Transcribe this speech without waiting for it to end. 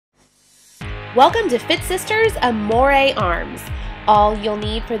Welcome to Fit Sisters Amore Arms. All you'll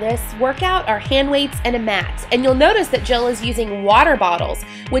need for this workout are hand weights and a mat. And you'll notice that Jill is using water bottles,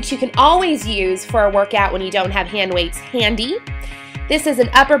 which you can always use for a workout when you don't have hand weights handy. This is an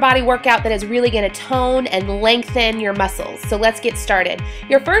upper body workout that is really going to tone and lengthen your muscles. So let's get started.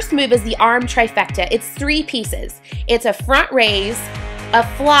 Your first move is the arm trifecta. It's 3 pieces. It's a front raise, a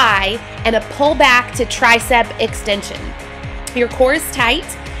fly, and a pull back to tricep extension. Your core is tight.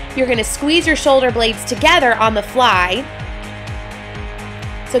 You're going to squeeze your shoulder blades together on the fly.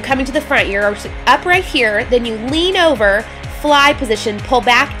 So coming to the front, you're up right here, then you lean over, fly position, pull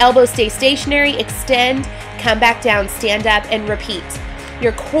back, elbows stay stationary, extend, come back down, stand up, and repeat.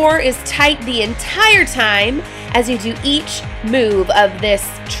 Your core is tight the entire time as you do each move of this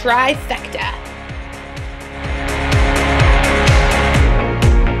trifecta.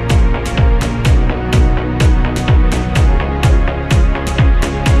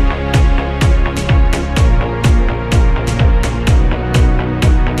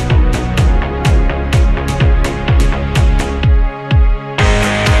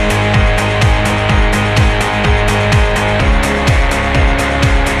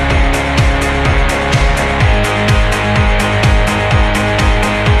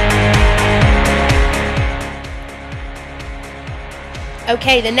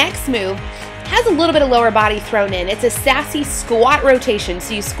 Okay, the next move has a little bit of lower body thrown in. It's a sassy squat rotation.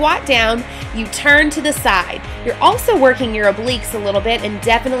 So you squat down, you turn to the side. You're also working your obliques a little bit and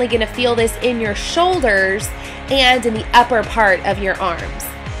definitely going to feel this in your shoulders and in the upper part of your arms.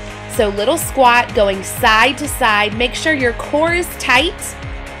 So little squat going side to side. Make sure your core is tight.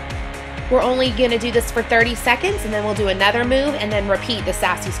 We're only going to do this for 30 seconds and then we'll do another move and then repeat the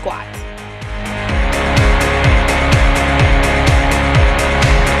sassy squat.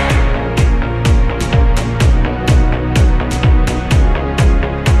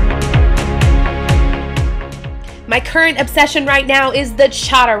 My current obsession right now is the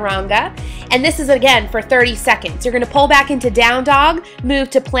chaturanga, and this is again for 30 seconds. You're going to pull back into down dog, move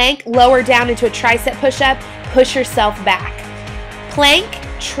to plank, lower down into a tricep push-up, push yourself back. Plank,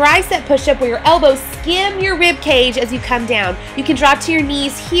 tricep push-up where your elbows skim your rib cage as you come down. You can drop to your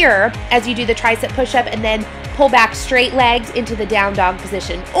knees here as you do the tricep push-up and then pull back straight legs into the down dog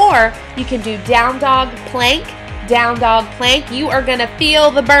position. Or you can do down dog plank, down dog plank. You are going to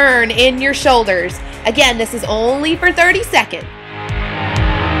feel the burn in your shoulders. Again, this is only for 30 seconds.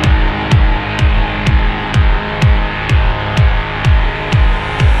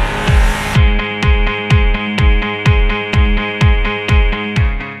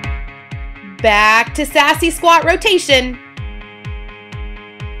 Back to sassy squat rotation.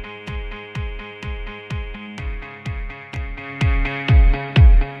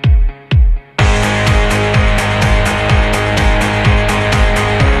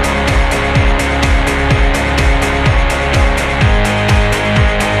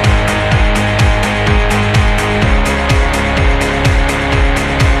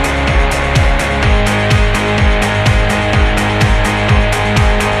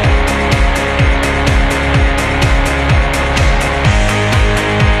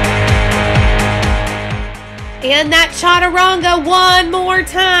 And that chaturanga one more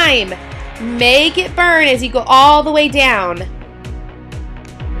time. Make it burn as you go all the way down.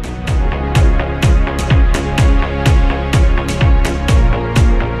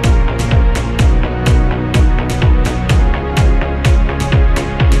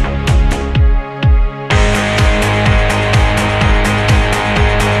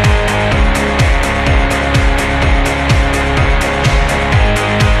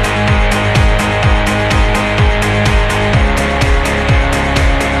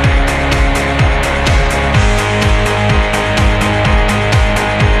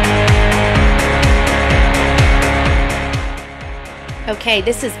 Okay,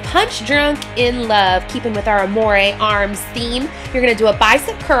 this is Punch Drunk in Love, keeping with our Amore Arms theme. You're going to do a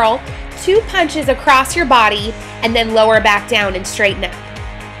bicep curl, 2 punches across your body, and then lower back down and straighten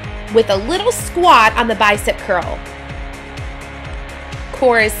up. With a little squat on the bicep curl.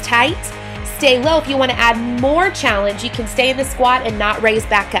 Core is tight. Stay low. If you want to add more challenge, you can stay in the squat and not raise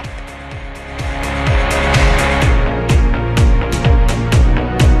back up.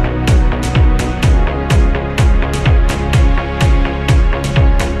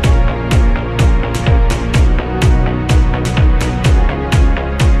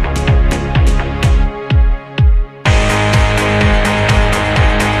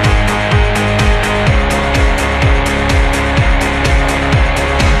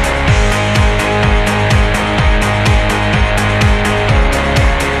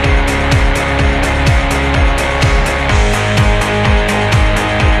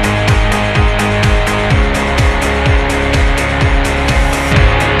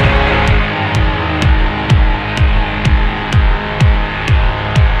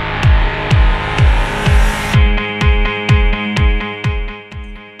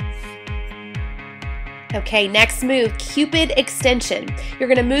 Okay, next move, Cupid extension. You're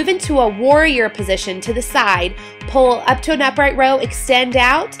going to move into a warrior position to the side, pull up to an upright row, extend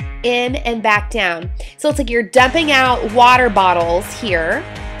out, in and back down. So it's like you're dumping out water bottles here.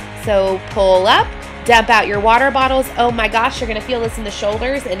 So pull up, dump out your water bottles. Oh my gosh, you're going to feel this in the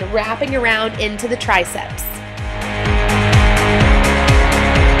shoulders and wrapping around into the triceps.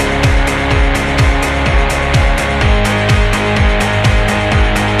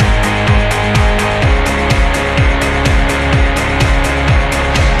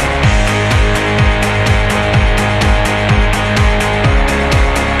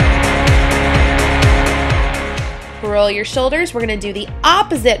 Roll your shoulders. We're going to do the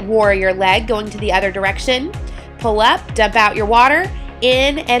opposite warrior leg, going to the other direction. Pull up, dump out your water,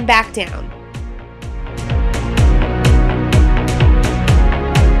 in and back down.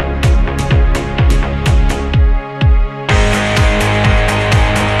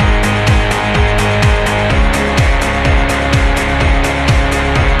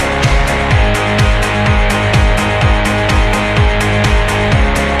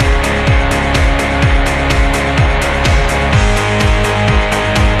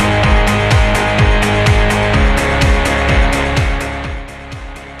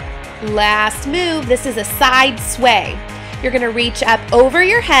 Last move, this is a side sway. You're going to reach up over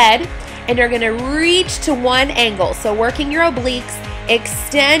your head and you're going to reach to one angle. So working your obliques,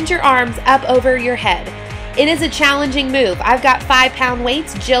 extend your arms up over your head. It is a challenging move. I've got 5-pound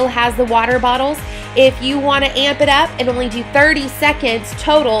weights. Jill has the water bottles. If you want to amp it up and only do 30 seconds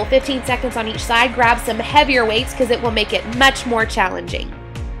total, 15 seconds on each side, grab some heavier weights because it will make it much more challenging.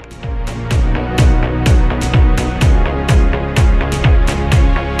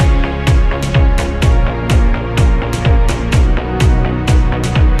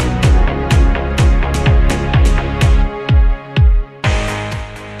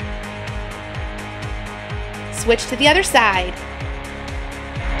 Switch to the other side.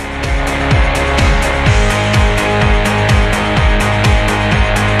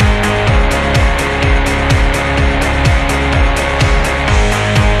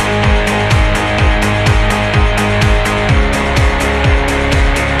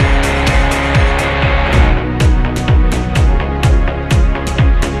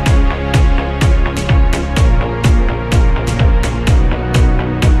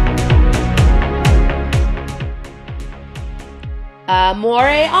 Amore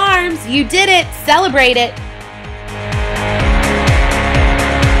arms, you did it, celebrate it.